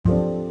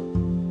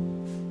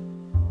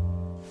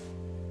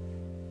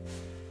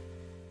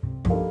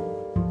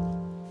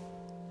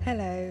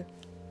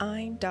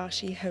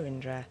Darshi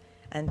Harindra,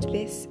 and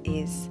this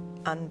is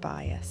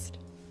Unbiased.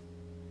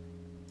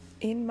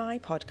 In my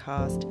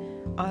podcast,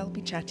 I'll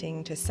be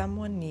chatting to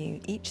someone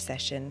new each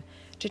session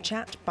to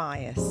chat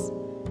bias,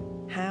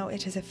 how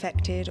it has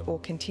affected or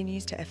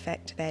continues to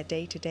affect their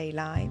day-to-day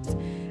lives,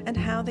 and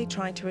how they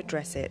try to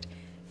address it,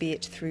 be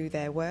it through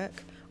their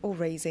work or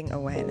raising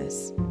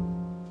awareness.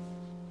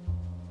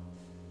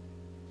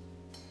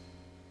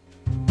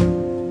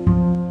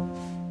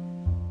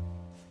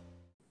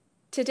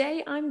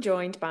 Today I'm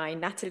joined by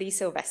Natalie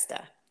Sylvester.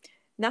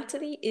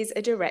 Natalie is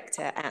a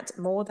director at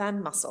More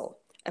Than Muscle,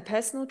 a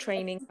personal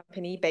training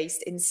company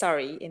based in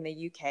Surrey in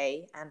the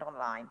UK and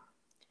online.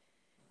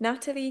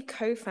 Natalie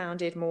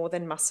co-founded More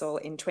Than Muscle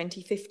in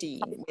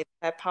 2015 with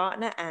her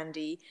partner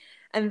Andy,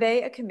 and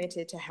they are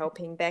committed to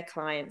helping their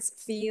clients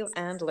feel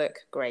and look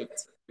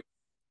great.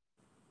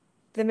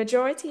 The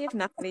majority of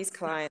Natalie's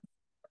clients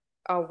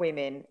are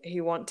women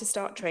who want to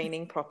start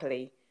training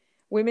properly.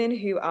 Women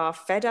who are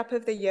fed up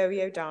of the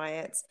yo-yo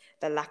diets,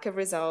 the lack of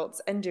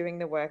results, and doing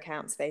the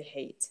workouts they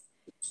hate.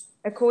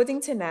 According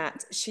to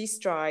Nat, she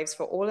strives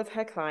for all of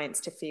her clients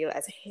to feel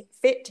as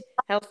fit,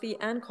 healthy,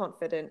 and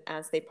confident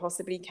as they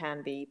possibly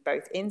can be,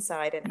 both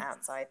inside and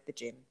outside the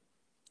gym.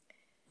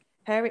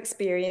 Her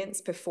experience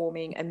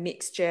performing a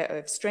mixture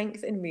of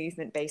strength and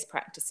movement-based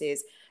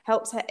practices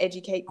helps her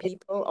educate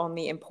people on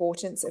the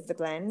importance of the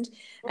blend,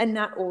 and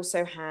Nat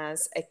also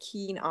has a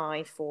keen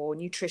eye for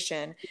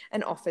nutrition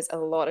and offers a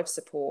lot of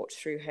support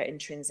through her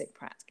intrinsic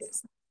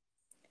practice.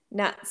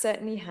 Nat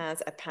certainly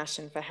has a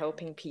passion for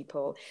helping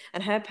people,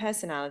 and her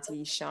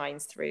personality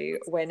shines through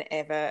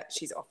whenever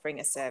she's offering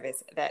a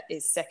service that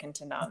is second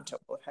to none to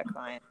all of her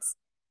clients.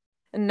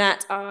 And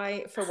Nat,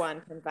 I, for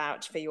one, can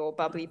vouch for your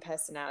bubbly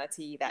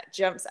personality that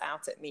jumps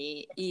out at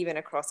me even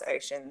across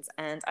oceans,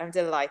 and I'm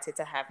delighted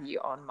to have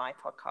you on my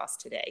podcast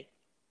today.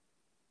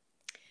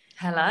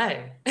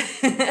 Hello.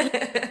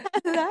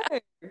 Hello.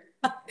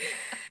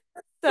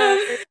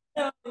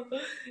 So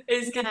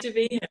it's good to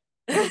be here.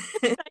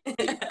 Thank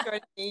you for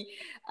joining me.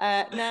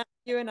 Now,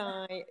 you and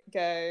I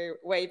go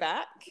way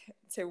back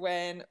to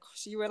when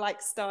you were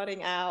like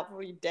starting out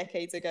probably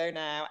decades ago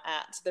now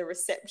at the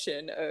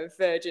reception of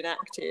Virgin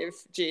Active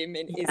Gym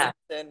in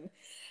Islington.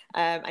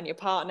 And your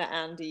partner,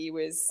 Andy,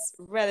 was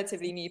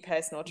relatively new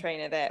personal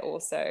trainer there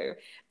also.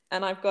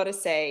 And I've got to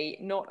say,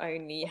 not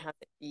only has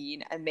it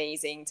been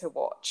amazing to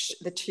watch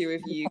the two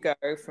of you go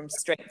from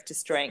strength to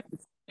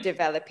strength,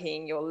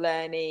 developing your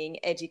learning,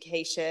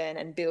 education,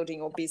 and building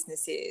your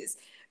businesses,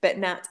 but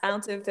Nat,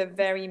 out of the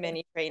very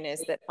many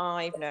trainers that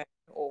I've known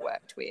or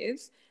worked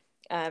with,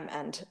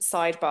 and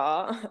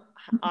sidebar,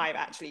 I've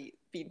actually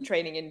been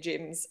training in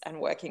gyms and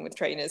working with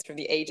trainers from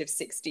the age of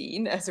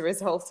 16 as a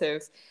result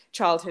of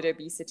childhood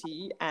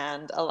obesity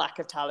and a lack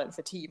of talent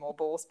for team or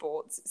ball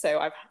sports. So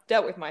I've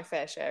dealt with my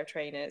fair share of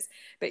trainers,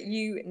 but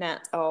you,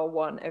 Nat, are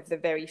one of the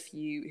very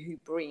few who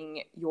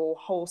bring your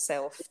whole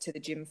self to the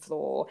gym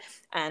floor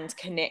and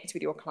connect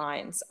with your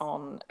clients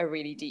on a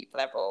really deep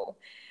level.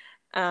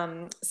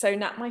 So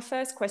Nat, my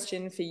first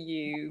question for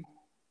you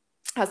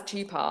has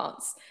two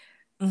parts.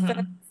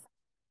 First,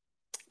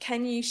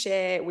 can you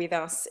share with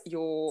us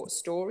your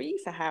story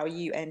for how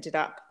you ended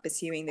up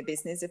pursuing the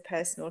business of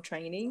personal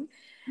training?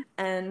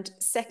 And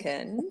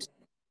second,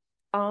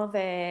 are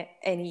there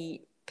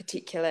any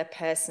particular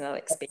personal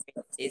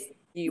experiences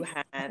you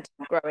had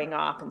growing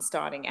up and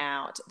starting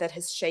out that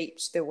has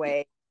shaped the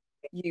way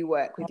you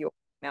work with your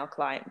female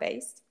client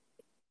base?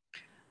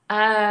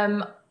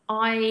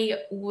 I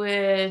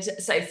would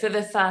say for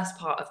the first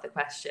part of the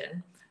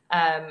question,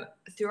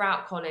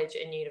 throughout college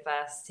and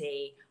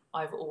university,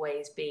 I've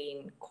always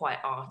been quite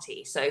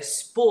arty. So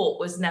sport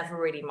was never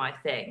really my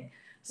thing.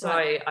 So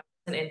right. I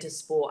wasn't into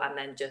sport and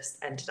then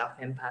just ended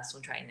up in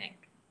personal training.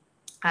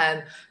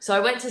 So I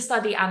went to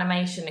study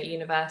animation at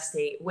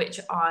university, which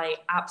I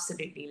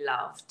absolutely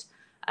loved.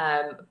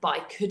 But I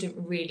couldn't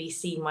really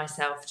see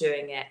myself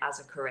doing it as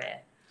a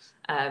career.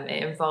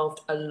 It involved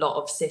a lot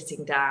of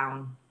sitting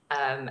down.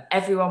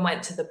 Everyone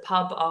went to the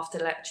pub after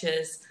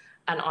lectures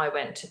and I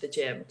went to the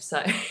gym. So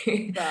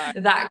right.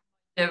 That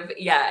kind of,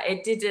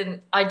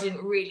 I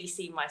didn't really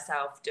see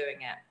myself doing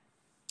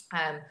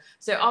it.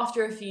 So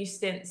after a few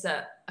stints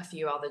at a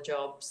few other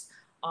jobs,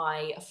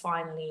 I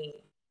finally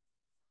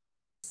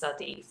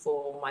studied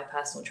for my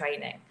personal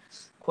training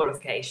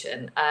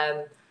qualification.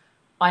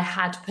 I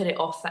had put it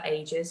off for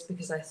ages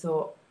because I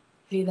thought,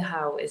 who the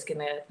hell is going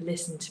to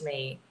listen to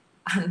me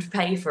and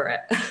pay for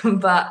it?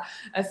 But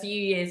a few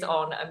years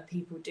on, and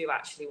people do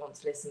actually want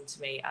to listen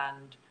to me,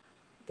 and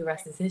the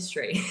rest is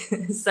history.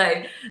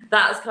 So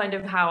that's kind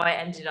of how I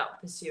ended up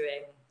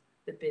pursuing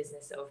the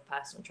business of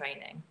personal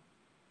training.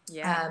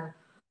 Yeah.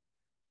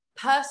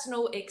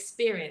 Personal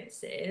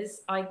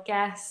experiences, I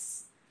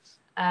guess,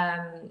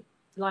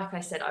 like I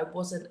said, I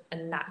wasn't a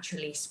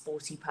naturally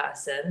sporty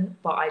person,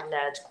 but I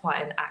led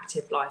quite an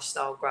active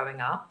lifestyle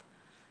growing up.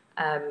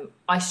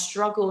 I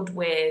struggled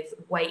with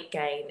weight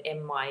gain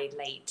in my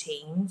late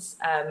teens.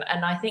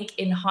 And I think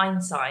in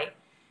hindsight,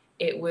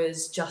 it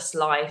was just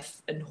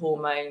life and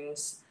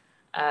hormones.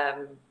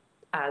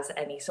 as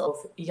any sort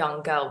of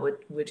young girl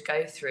would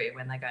go through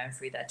when they're going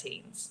through their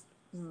teens.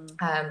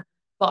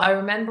 But I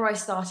remember I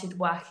started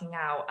working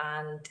out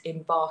and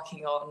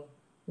embarking on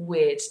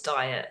weird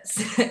diets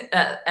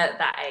at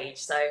that age.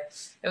 So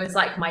it was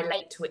like my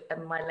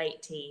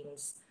late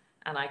teens,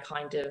 and I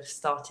kind of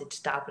started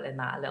to dabble in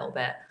that a little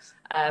bit.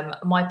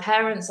 My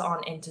parents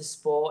aren't into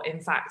sport. In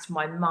fact,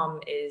 my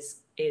mum is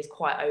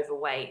quite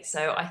overweight.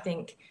 So I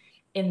think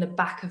in the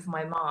back of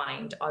my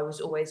mind, I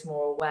was always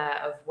more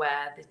aware of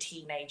where the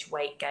teenage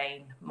weight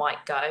gain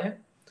might go.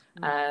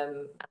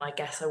 And I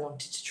guess I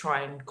wanted to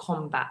try and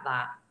combat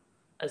that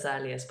as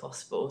early as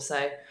possible.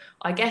 So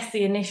I guess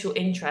the initial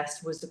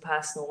interest was the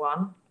personal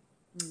one,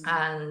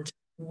 and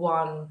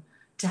one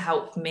to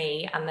help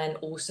me, and then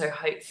also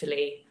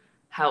hopefully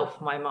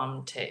help my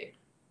mum too.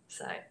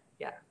 So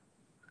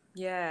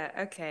yeah,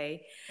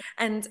 okay.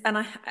 And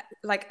I,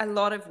 like a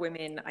lot of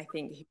women, I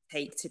think, who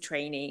take to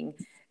training,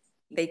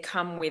 they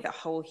come with a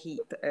whole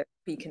heap of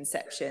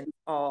preconceptions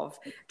of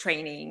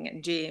training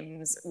and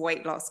gyms,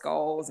 weight loss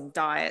goals and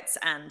diets,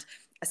 and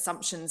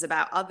assumptions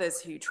about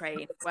others who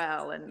train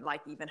well, and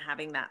like even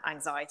having that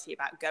anxiety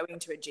about going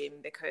to a gym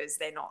because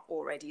they're not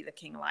already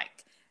looking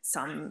like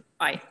some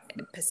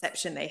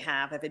perception they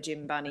have of a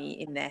gym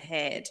bunny in their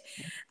head.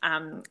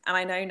 And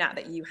I know, Nat,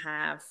 that you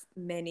have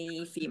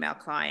many female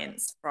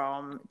clients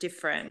from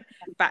different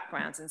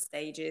backgrounds and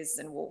stages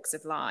and walks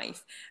of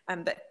life.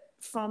 But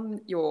from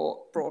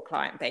your broad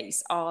client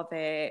base, are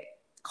there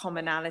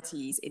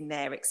commonalities in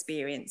their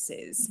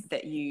experiences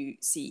that you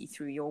see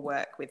through your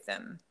work with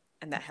them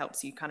and that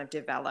helps you kind of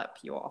develop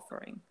your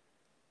offering?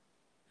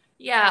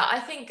 Yeah, I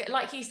think,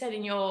 like you said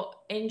in your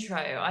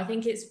intro, I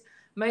think it's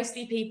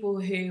mostly people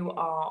who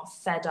are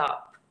fed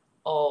up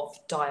of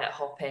diet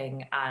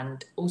hopping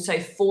and also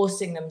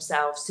forcing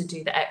themselves to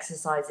do the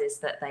exercises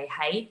that they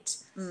hate.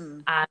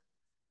 And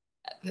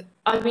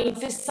I mean,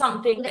 for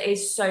something that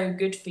is so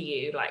good for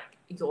you, like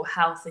your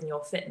health and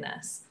your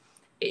fitness,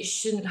 it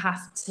shouldn't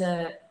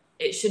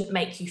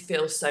make you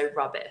feel so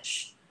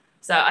rubbish.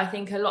 So I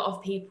think a lot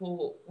of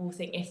people will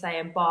think if they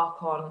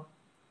embark on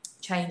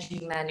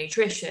changing their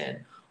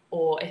nutrition,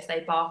 or if they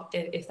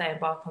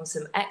embark on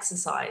some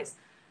exercise,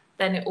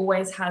 then it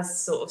always has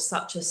sort of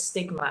such a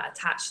stigma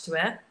attached to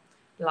it.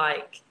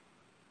 Like,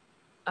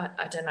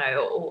 I don't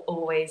know,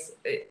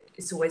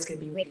 it's always going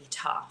to be really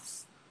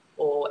tough,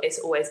 or it's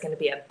always going to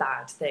be a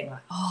bad thing.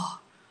 Like, oh,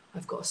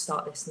 I've got to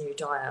start this new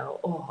diet,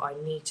 or oh, I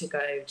need to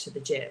go to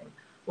the gym.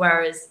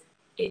 Whereas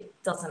it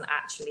doesn't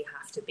actually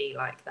have to be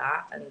like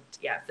that. And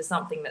yeah, for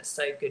something that's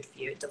so good for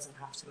you, it doesn't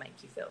have to make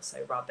you feel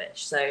so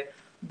rubbish. So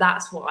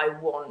that's what I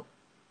want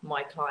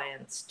my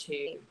clients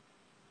to,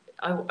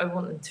 I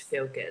want them to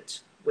feel good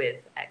with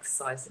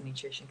exercise and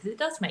nutrition, because it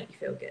does make you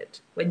feel good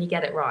when you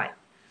get it right.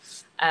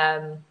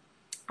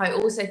 I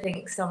also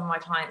think some of my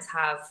clients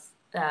have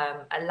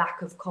a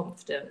lack of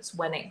confidence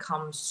when it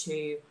comes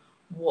to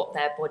what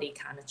their body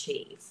can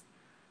achieve.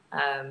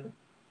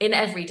 In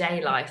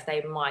everyday life,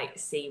 they might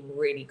seem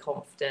really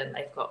confident.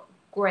 They've got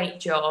great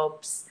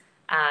jobs,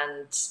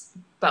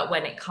 but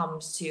when it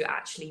comes to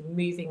actually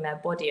moving their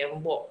body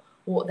and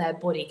what their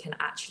body can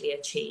actually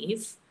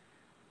achieve,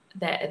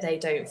 they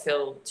don't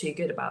feel too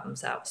good about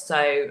themselves.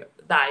 So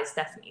that is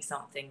definitely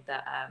something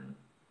that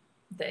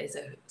is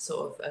a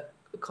sort of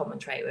a common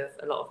trait with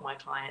a lot of my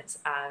clients.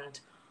 And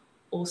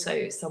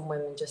also some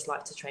women just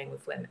like to train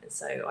with women.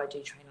 So I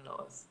do train a lot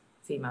of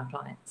female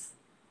clients.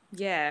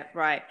 Yeah,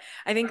 right.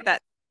 I think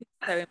that's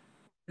so important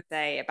to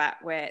say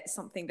about where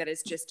something that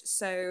is just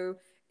so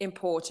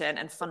important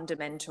and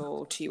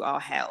fundamental to our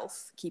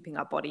health, keeping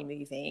our body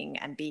moving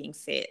and being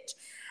fit,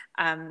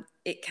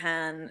 it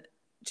can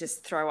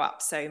just throw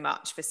up so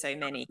much for so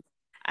many.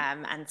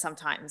 And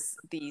sometimes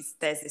there's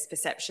this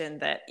perception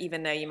that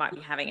even though you might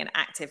be having an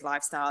active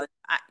lifestyle,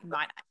 you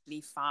might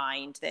actually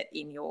find that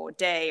in your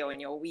day or in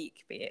your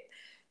week, be it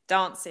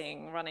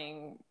dancing,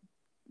 running,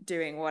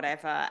 doing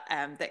whatever,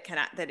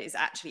 that is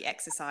actually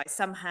exercise,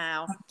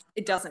 somehow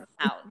it doesn't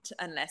count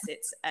unless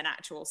it's an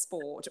actual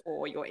sport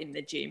or you're in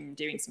the gym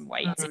doing some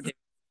weights or doing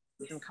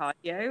some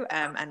cardio.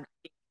 And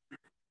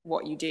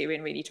what you do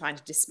in really trying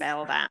to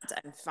dispel that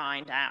and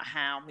find out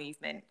how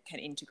movement can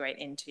integrate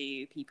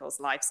into people's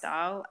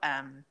lifestyle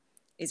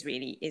is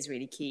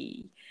really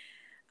key.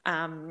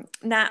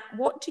 Now,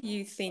 what do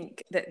you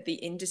think that the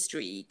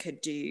industry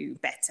could do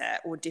better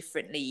or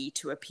differently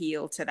to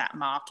appeal to that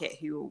market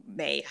who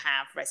may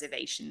have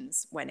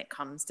reservations when it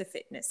comes to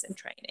fitness and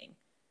training?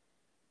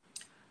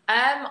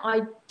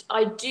 I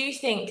do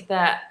think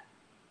that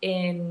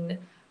in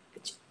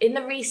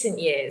the recent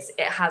years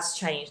it has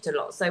changed a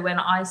lot. So when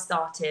I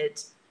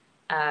started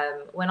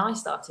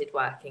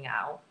working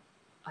out,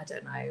 I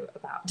don't know,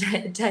 about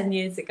 10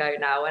 years ago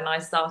now, when I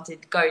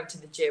started going to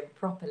the gym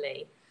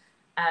properly,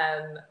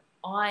 the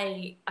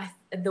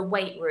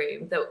weight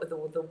room,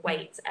 the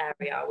weight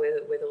area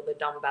with all the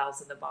dumbbells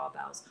and the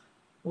barbells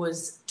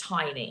was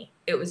tiny.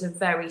 It was a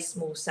very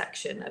small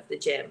section of the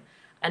gym.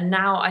 And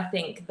now I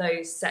think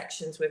those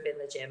sections within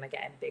the gym are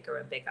getting bigger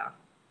and bigger.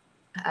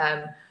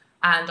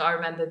 And I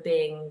remember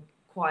being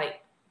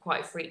quite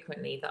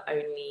frequently the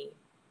only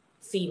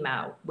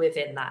female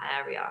within that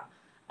area.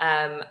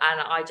 And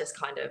I just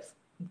kind of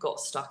got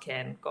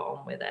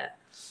on with it.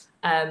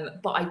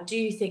 But I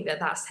do think that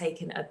that's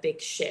taken a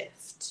big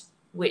shift,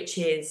 which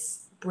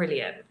is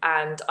brilliant.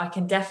 And I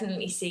can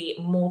definitely see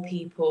more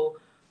people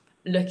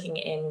looking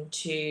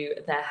into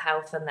their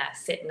health and their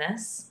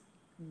fitness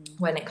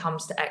when it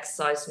comes to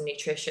exercise and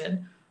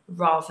nutrition,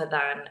 rather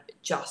than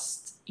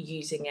just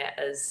using it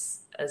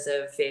as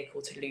a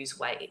vehicle to lose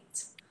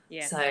weight.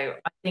 Yeah. So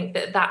I think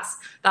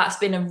that's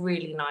been a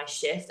really nice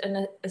shift,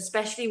 and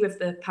especially with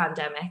the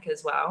pandemic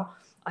as well.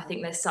 I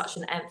think there's such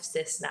an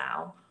emphasis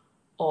now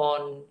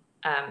on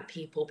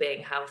people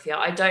being healthier.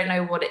 I don't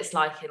know what it's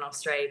like in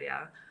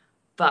Australia,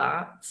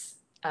 but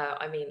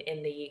I mean,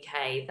 in the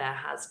UK there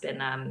has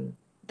been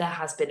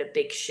a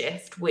big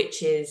shift,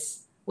 which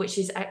is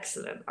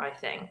excellent, I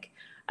think.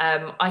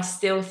 I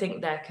still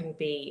think there can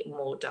be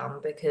more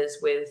done, because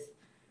with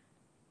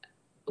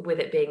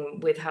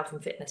health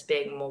and fitness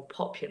being more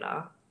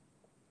popular,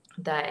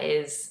 there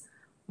is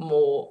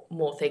more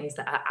things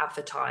that are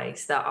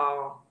advertised that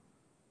are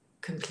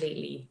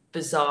completely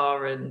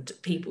bizarre, and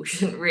people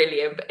shouldn't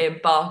really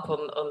embark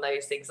on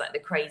those things, like the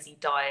crazy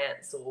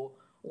diets or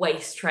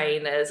waist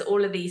trainers,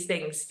 all of these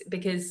things,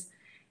 because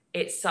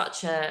it's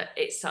such a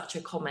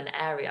common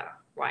area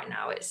right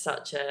now. It's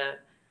such a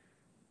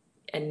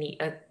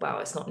well,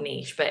 it's not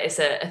niche, but it's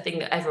a thing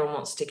that everyone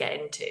wants to get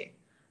into.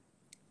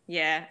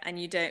 Yeah, and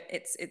you don't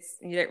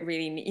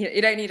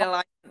need a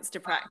license to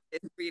practice,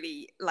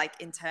 really, like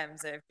in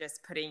terms of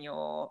just putting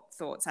your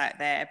thoughts out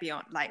there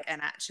beyond, like,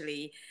 and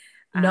actually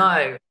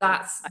no,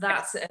 that's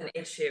an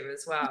issue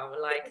as well.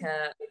 Like,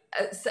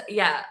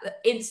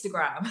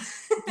 Instagram.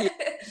 Yeah.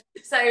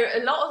 So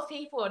a lot of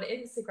people on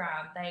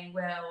Instagram,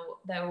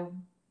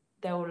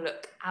 they'll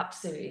look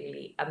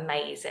absolutely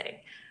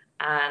amazing,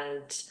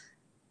 and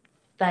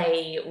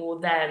they will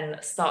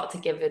then start to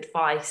give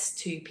advice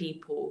to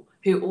people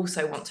who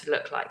also want to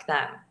look like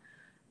them.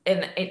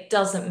 And it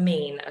doesn't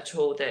mean at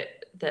all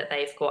that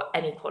they've got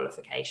any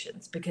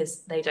qualifications,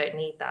 because they don't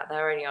need that.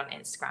 They're only on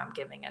Instagram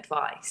giving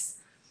advice.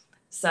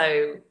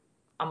 So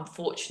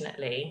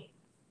unfortunately,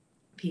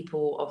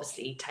 people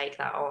obviously take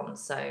that on.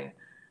 So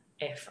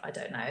if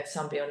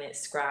somebody on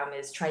Instagram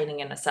is training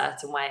in a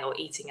certain way or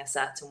eating a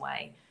certain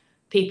way,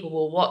 people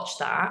will watch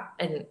that,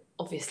 and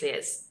obviously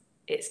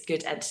it's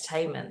good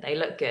entertainment. They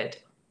look good,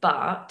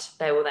 but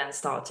they will then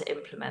start to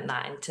implement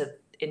that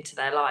into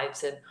their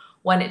lives. And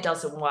when it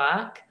doesn't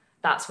work,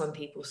 that's when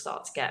people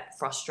start to get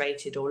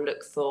frustrated or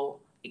look for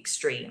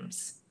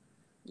extremes.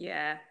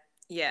 Yeah.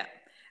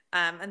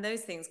 And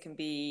those things can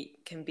be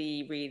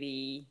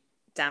really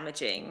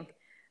damaging.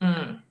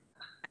 And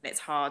it's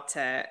hard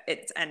to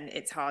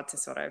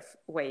sort of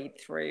wade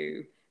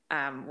through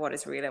what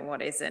is real and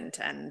what isn't.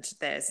 And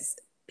there's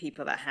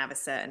people that have a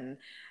certain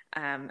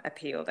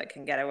appeal that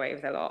can get away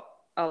with a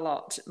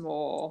lot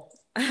more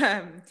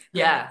than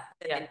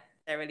they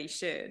necessarily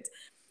should.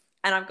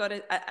 And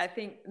I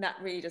think that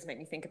really does make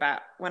me think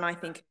about, when I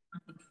think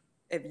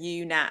of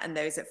you, Nat, and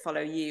those that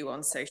follow you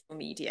on social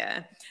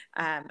media,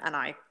 and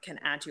I can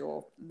add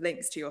your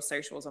links to your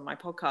socials on my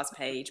podcast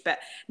page, but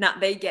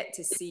Nat, they get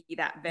to see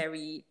that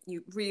very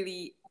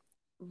really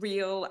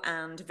real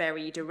and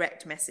very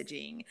direct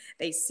messaging.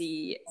 They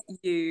see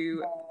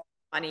you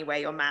money where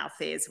your mouth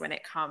is when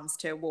it comes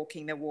to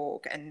walking the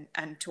walk and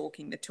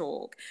talking the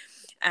talk,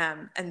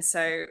 and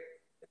so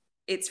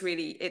it's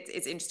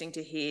interesting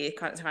to hear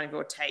kind of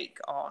your take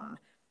on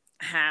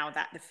how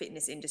that the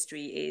fitness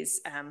industry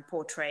is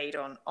portrayed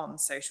on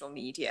social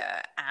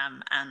media,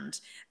 and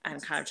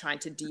kind of trying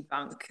to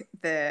debunk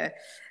the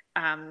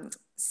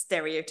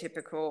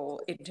stereotypical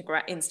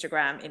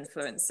Instagram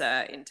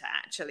influencer into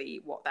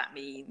actually what that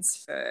means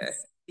for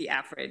the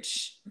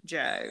average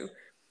Joe.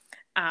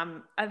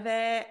 Are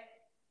there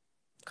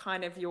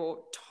kind of your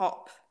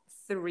top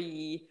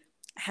 3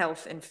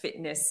 health and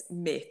fitness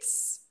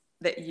myths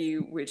that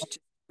you would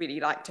really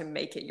like to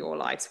make it your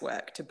life's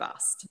work to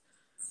bust?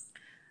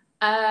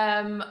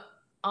 I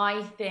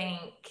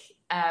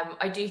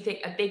do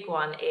think a big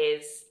one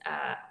is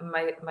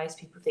most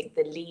people think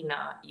the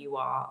leaner you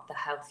are, the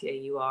healthier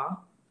you are.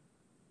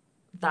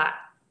 That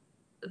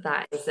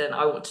isn't.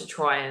 I want to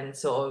try and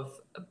sort of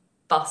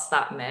bust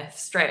that myth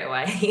straight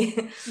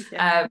away,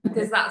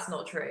 because that's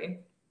not true.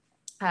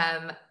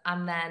 And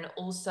then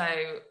also,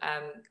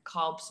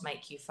 carbs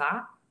make you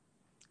fat.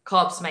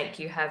 Carbs make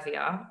you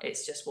heavier.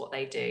 It's just what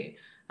they do.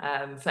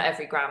 For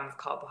every gram of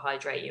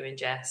carbohydrate you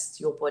ingest,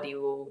 your body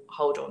will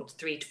hold on to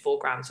 3 to 4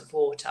 grams of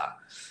water.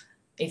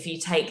 If you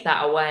take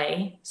that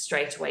away,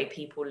 straight away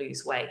people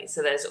lose weight.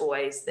 So there's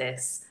always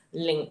this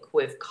link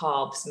with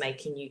carbs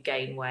making you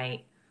gain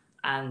weight,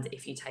 and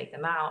if you take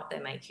them out, they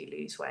make you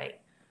lose weight.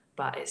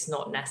 But it's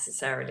not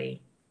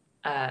necessarily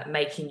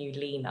making you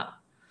leaner.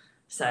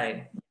 So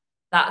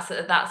that's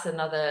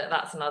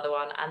another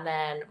one. And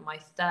then my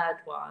third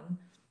one,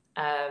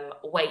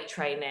 weight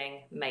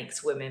training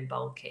makes women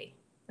bulky.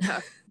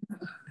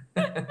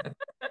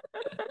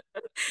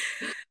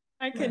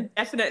 I can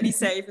definitely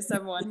say, for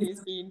someone who's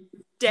been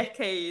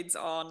decades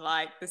on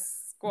like the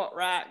squat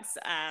racks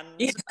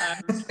and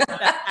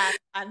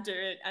and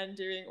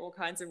doing all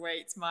kinds of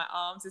weights. My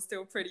arms are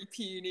still pretty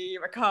puny.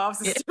 My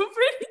calves are still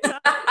pretty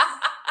tight.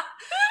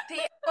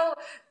 Well,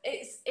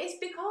 it's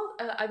because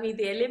I mean,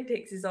 the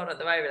Olympics is on at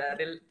the moment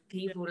and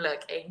people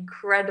look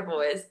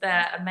incredible.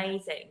 They're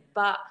amazing,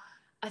 but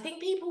I think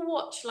people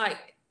watch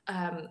like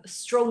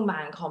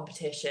strongman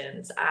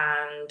competitions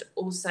and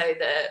also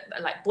the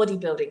like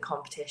bodybuilding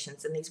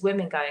competitions and these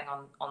women going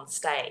on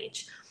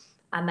stage,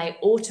 and they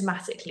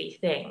automatically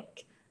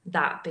think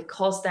that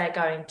because they're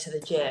going to the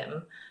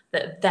gym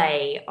that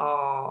they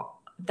are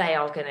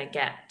going to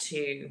get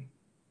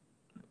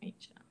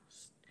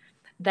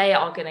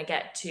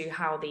to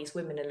how these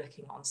women are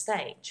looking on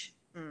stage.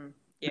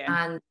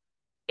 And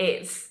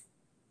it's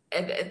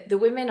the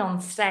women on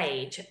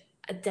stage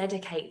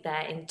dedicate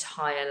their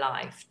entire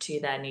life to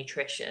their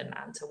nutrition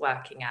and to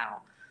working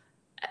out,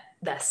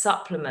 their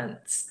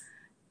supplements,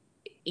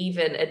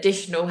 even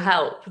additional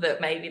help that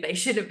maybe they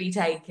shouldn't be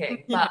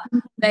taking, but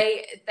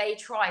they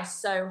try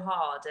so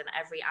hard, and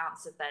every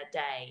ounce of their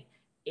day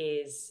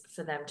is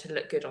for them to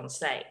look good on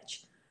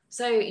stage.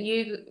 So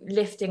you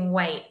lifting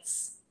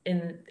weights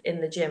in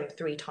the gym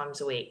 3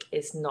 times a week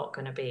is not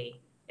going to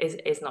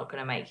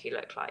make you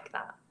look like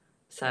that.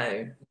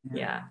 So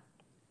yeah.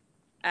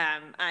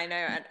 I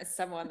know, as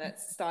someone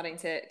that's starting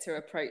to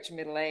approach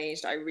middle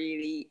age, I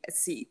really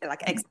see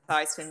like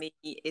exercise for me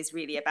is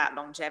really about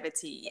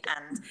longevity.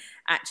 And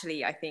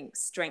actually, I think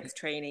strength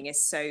training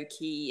is so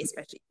key,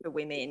 especially for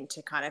women,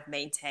 to kind of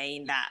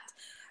maintain that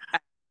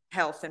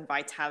health and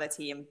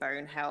vitality and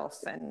bone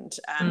health and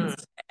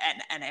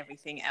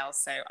everything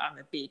else. So I'm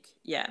a big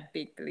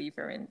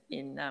believer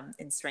in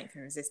strength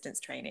and resistance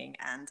training,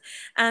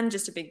 and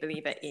just a big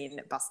believer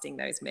in busting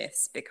those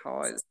myths,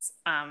 because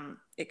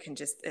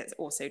it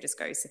also just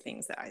goes to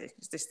things that I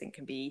just think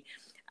can be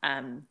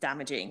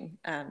damaging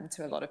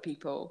to a lot of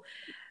people.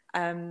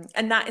 And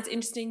that is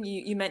interesting.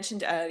 You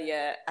mentioned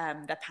earlier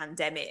the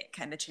pandemic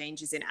and the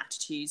changes in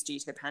attitudes due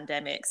to the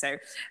pandemic. So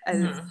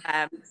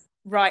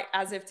right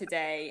as of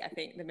today, I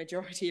think the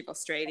majority of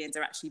Australians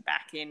are actually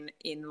back in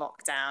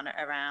lockdown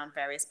around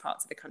various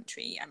parts of the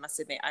country. I must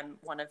admit, I'm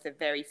one of the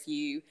very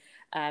few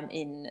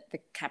in the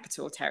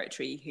Capital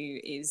Territory who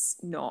is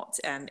not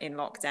in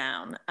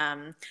lockdown,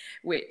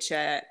 which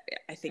I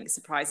think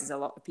surprises a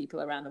lot of people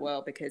around the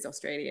world, because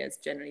Australia has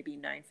generally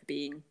been known for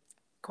being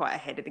quite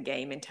ahead of the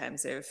game in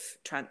terms of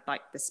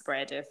the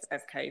spread of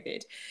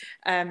COVID.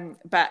 So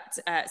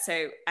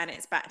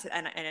it's back to,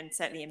 and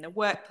certainly in the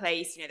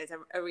workplace, there's a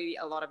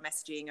lot of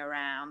messaging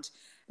around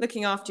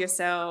looking after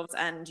yourselves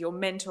and your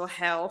mental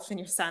health and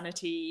your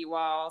sanity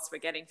whilst we're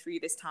getting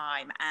through this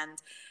time.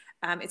 And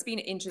it's been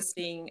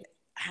interesting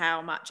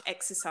how much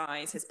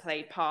exercise has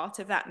played part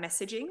of that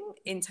messaging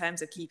in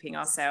terms of keeping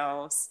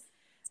ourselves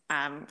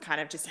kind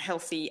of just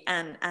healthy,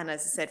 and as I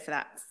said,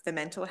 for the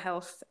mental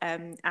health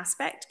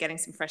aspect, getting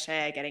some fresh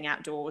air, getting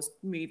outdoors,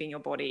 moving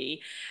your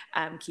body,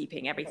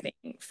 keeping everything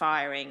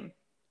firing.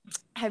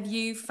 Have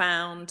you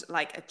found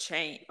like a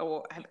change,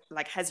 or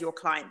has your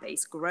client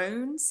base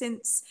grown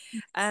since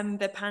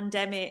the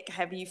pandemic?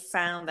 Have you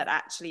found that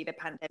actually the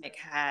pandemic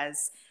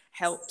has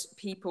helped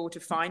people to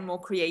find more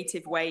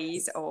creative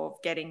ways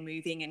of getting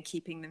moving and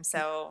keeping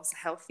themselves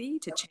healthy,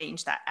 to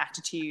change that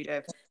attitude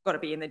of got to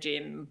be in the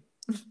gym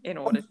in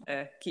order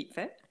to keep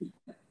fit?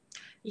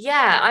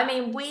 Yeah, I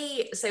mean,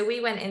 we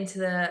went into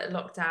the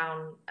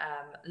lockdown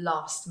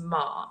last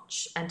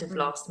March, end of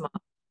last March,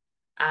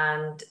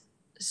 and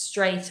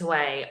straight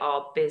away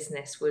our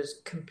business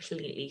was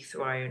completely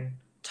thrown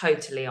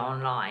totally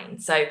online.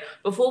 So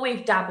before,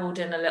 we've dabbled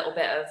in a little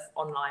bit of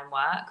online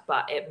work,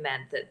 but it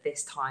meant that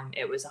this time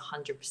it was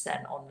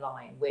 100%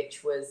 online,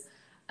 which was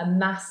a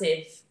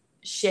massive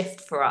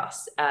shift for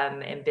us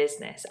in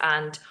business,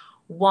 and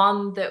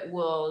one that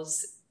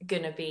was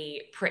going to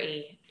be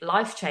pretty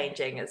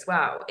life-changing as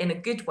well, in a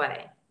good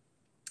way.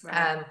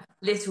 Right.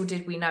 Little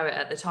did we know it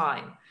at the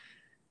time.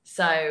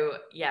 So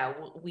yeah,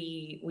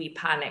 we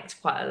panicked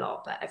quite a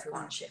lot, but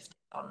everyone shifted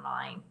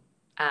online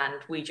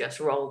and we just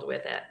rolled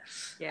with it.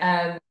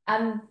 Yeah.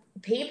 And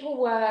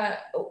people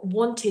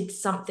wanted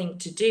something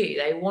to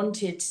do.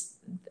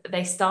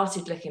 They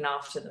started looking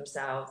after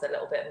themselves a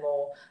little bit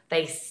more.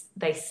 They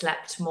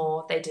slept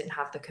more. They didn't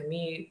have the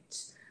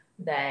commute.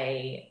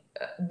 They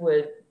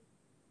were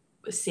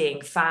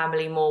seeing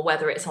family more,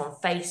 whether it's on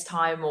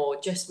FaceTime or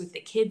just with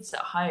the kids at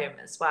home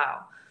as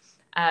well.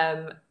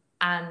 And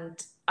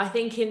I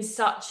think in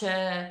such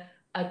a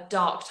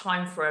dark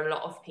time for a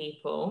lot of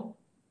people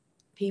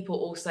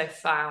also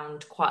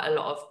found quite a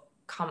lot of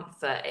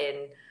comfort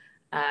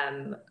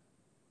in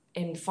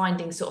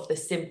finding sort of the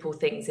simple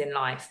things in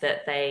life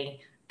that they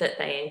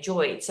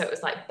enjoyed. So it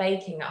was like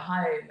baking at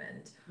home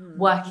and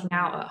working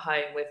out at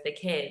home with the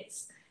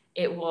kids.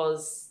 It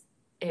was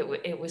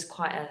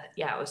quite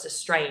it was a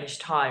strange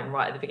time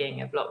right at the beginning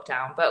of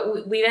lockdown,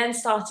 but we then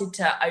started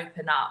to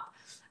open up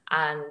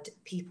and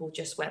people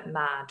just went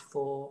mad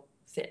for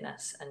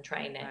fitness and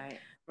training.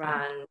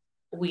 Right. And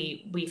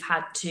we've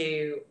had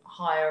to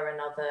hire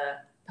another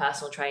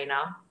personal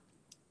trainer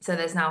So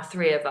there's now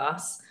 3 of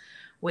us,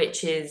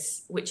 which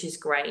is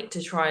great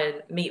to try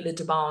and meet the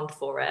demand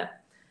for it.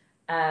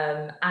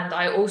 And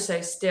I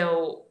also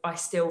still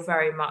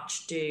very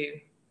much do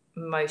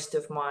most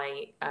of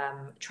my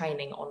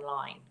training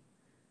online.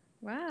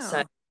 Wow.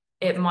 So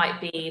it might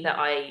be that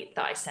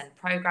I send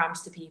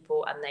programs to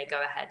people and they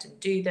go ahead and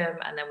do them,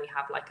 and then we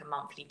have like a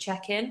monthly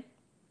check-in.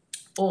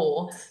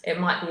 Or it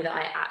might be that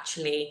I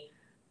actually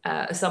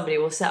somebody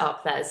will set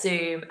up their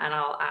Zoom and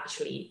I'll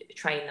actually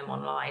train them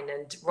online.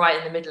 And right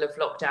in the middle of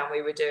lockdown,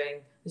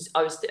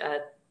 I was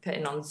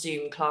putting on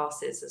Zoom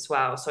classes as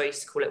well. So I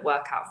used to call it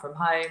Workout from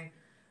Home.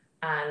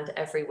 And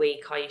every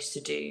week I used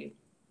to do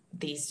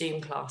these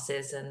Zoom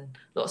classes, and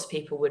lots of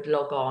people would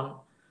log on.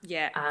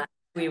 Yeah. And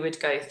we would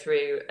go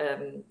through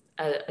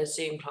a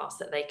Zoom class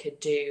that they could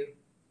do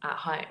at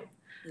home.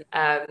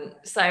 Yeah.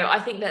 So I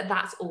think that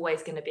that's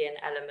always going to be an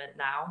element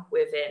now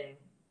within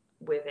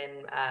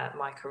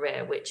my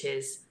career, which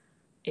is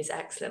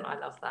excellent. I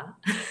love that.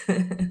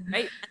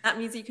 Right. And that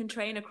means you can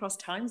train across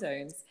time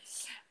zones.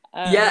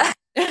 Yeah.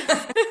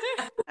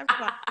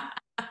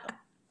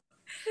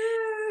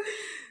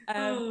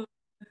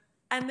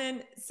 And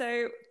then,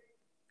 so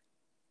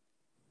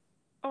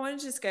I want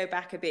to just go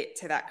back a bit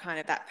to that kind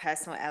of that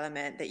personal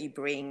element that you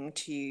bring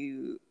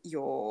to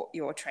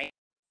your training.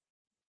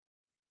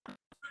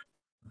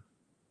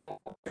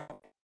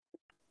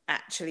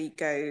 Actually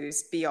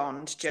goes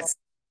beyond just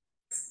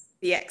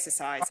the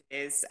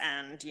exercises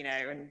and, you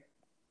know, and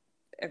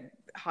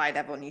high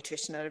level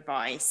nutritional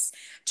advice,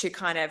 to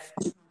kind of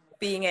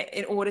being,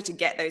 in order to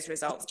get those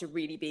results, to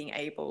really being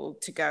able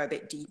to go a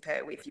bit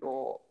deeper with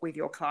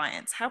your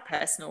clients. How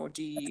personal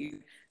do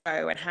you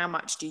go, and how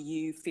much do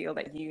you feel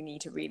that you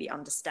need to really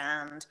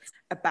understand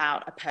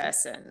about a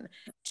person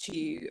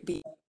to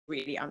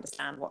really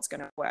understand what's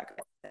going to work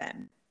with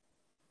them?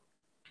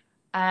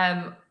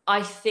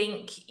 I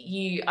think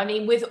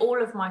with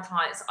all of my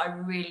clients, I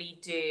really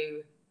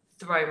do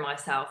throw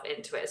myself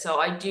into it. So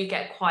I do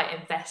get quite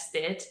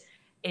invested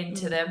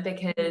into them,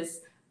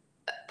 because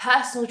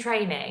personal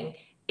training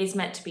is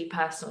meant to be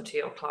personal to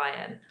your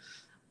client.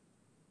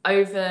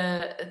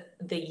 Over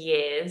the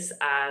years,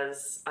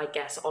 as I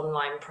guess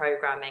online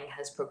programming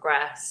has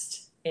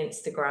progressed,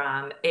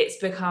 Instagram, it's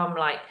become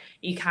like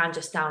you can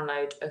just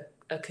download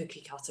a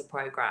cookie cutter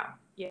program,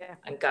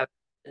 and go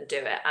and do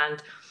it.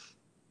 And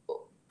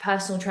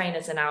personal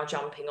trainers are now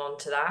jumping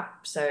onto that,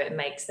 so it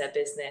makes their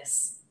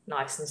business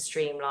nice and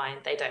streamlined.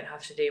 They don't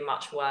have to do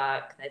much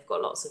work. They've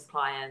got lots of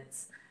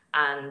clients.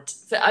 And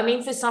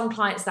for some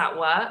clients that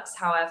works.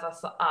 However,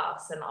 for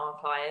us and our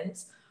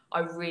clients, I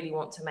really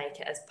want to make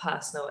it as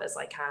personal as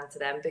I can to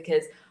them,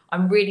 because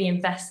I'm really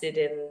invested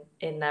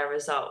in their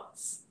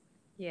results.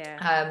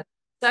 Yeah.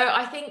 So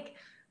I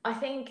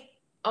think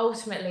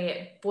ultimately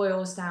it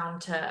boils down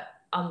to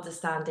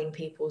understanding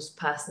people's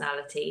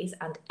personalities,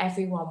 and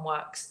everyone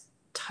works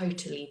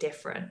totally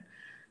different.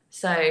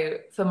 So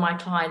for my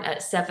client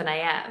at 7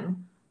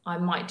 a.m, I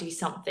might do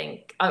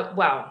something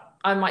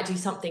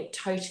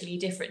totally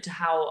different to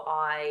how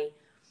I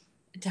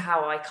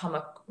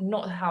come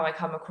not how I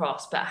come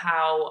across, but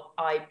how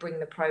I bring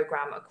the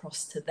program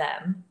across to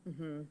them,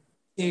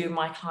 to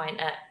my client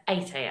at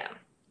 8 a.m.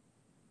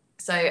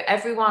 So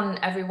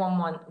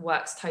everyone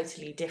works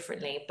totally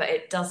differently, but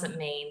it doesn't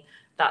mean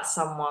that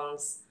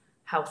someone's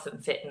health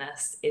and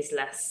fitness is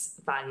less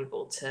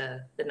valuable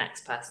to the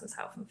next person's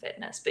health and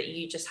fitness. But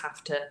you just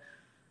have to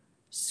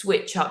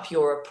switch up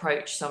your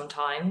approach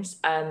sometimes.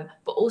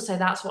 But also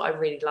that's what I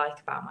really like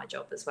about my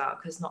job as well,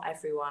 because not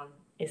everyone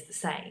is the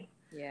same.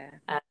 Yeah.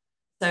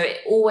 So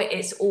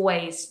it's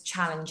always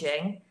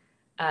challenging,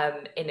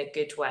 in a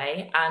good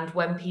way. And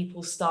when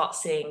people start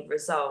seeing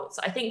results,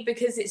 I think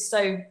because it's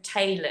so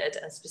tailored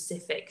and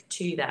specific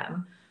to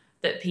them,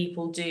 that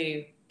people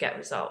do get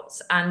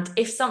results. And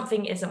if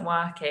something isn't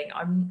working,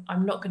 I'm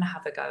not going to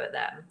have a go at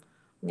them.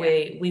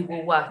 We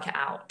will work it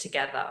out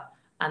together,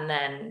 and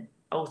then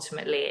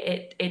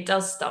ultimately it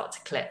does start to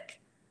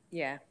click.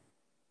 Yeah.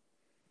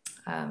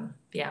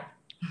 Yeah.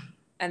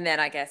 And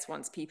then I guess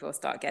once people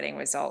start getting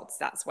results,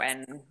 that's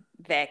when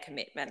their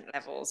commitment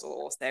levels will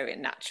also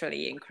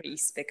naturally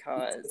increase,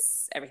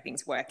 because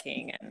everything's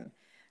working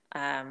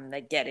and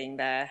they're getting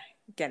that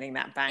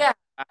bang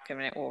back,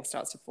 and it all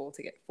starts to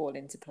fall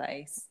into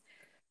place.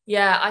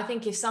 Yeah, I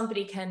think if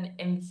somebody can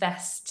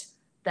invest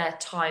their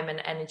time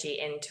and energy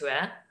into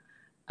it,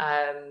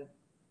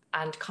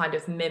 and kind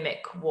of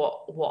mimic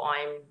what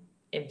I'm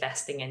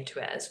investing into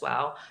it as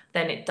well,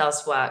 then it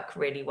does work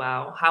really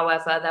well.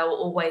 However, there will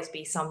always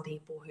be some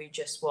people who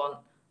just want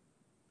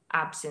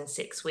abs in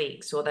 6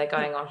 weeks, or they're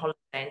going on holiday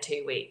in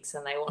 2 weeks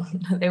and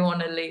they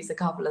want to lose a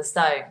couple of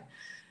stone.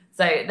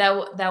 So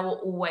there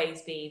will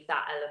always be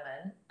that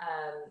element,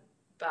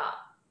 but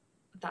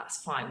that's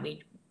fine.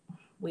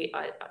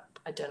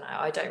 I don't know.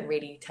 I don't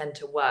really tend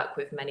to work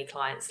with many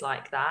clients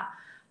like that.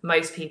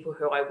 Most people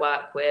who I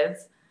work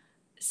with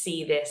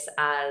see this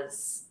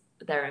as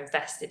they're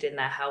invested in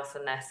their health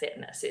and their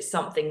fitness. It's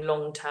something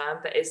long term,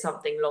 but it's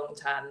something long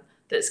term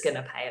that's going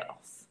to pay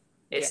off.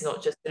 It's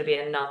not just going to be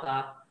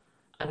another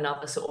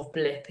another sort of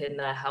blip in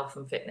their health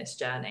and fitness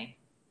journey.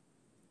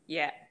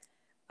 Yeah.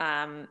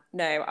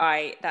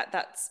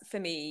 That's for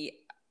me,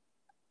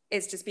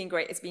 it's just been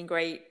great. It's been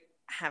great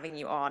having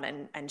you on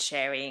and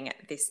sharing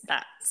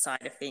that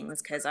side of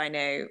things, because I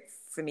know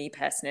for me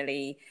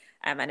personally,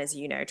 and as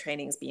you know,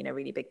 training's been a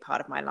really big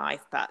part of my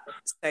life, but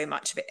so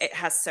much of it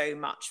has so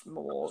much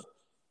more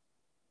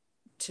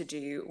to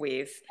do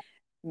with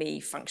me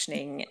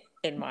functioning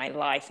in my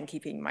life and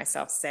keeping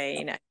myself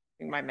sane and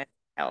keeping my mental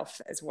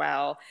health as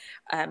well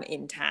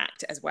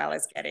intact, as well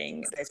as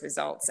getting those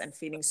results and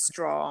feeling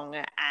strong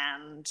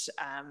and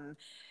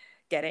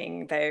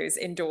getting those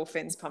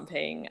endorphins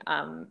pumping.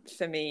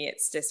 For me,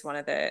 it's just one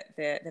of the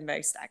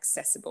most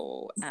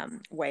accessible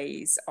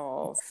ways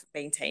of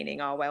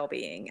maintaining our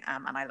well-being,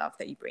 and I love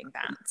that you bring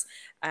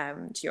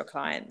that to your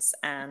clients.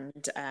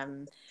 And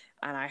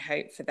I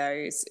hope for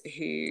those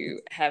who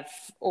have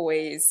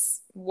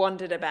always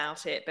wondered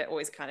about it, but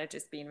always kind of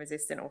just been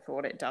resistant or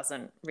thought it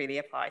doesn't really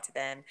apply to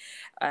them,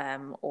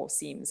 or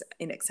seems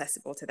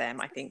inaccessible to them,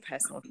 I think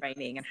personal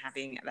training and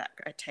having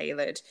a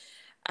tailored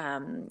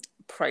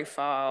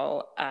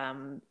profile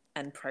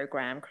and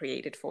program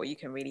created for you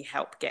can really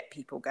help get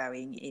people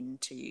going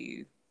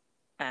into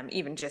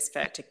even just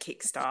to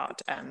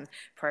kickstart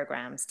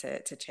programs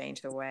to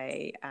change the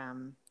way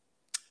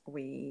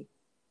we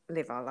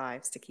live our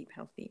lives to keep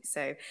healthy.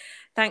 So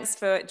thanks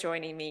for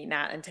joining me,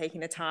 Nat, and taking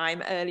the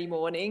time early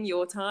morning,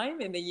 your time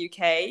in the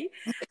UK.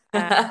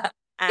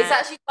 It's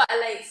actually quite a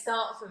late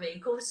start for me,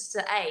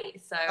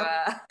 7:45, so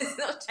it's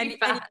not too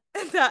bad.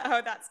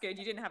 That's good.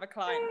 You didn't have a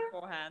client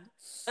beforehand.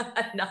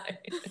 No.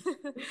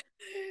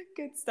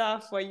 Good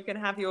stuff. Well, you can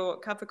have your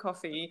cup of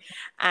coffee,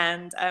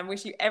 and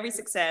wish you every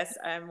success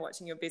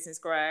watching your business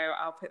grow.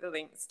 I'll put the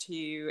links to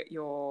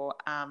your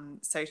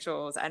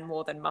socials and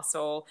More Than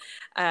Muscle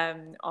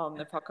on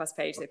the podcast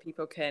page, so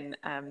people can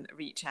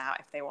reach out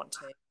if they want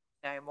to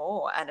know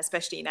more, and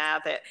especially now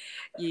that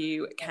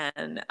you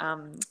can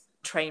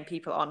train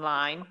people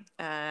online,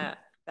 that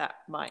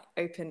might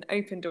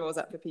open doors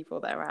up for people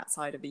that are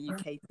outside of the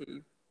UK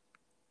too.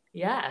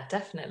 Yeah,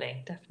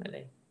 definitely.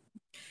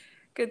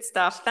 Good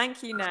stuff.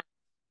 Thank you, Nat.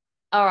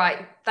 All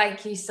right.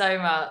 Thank you so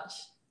much.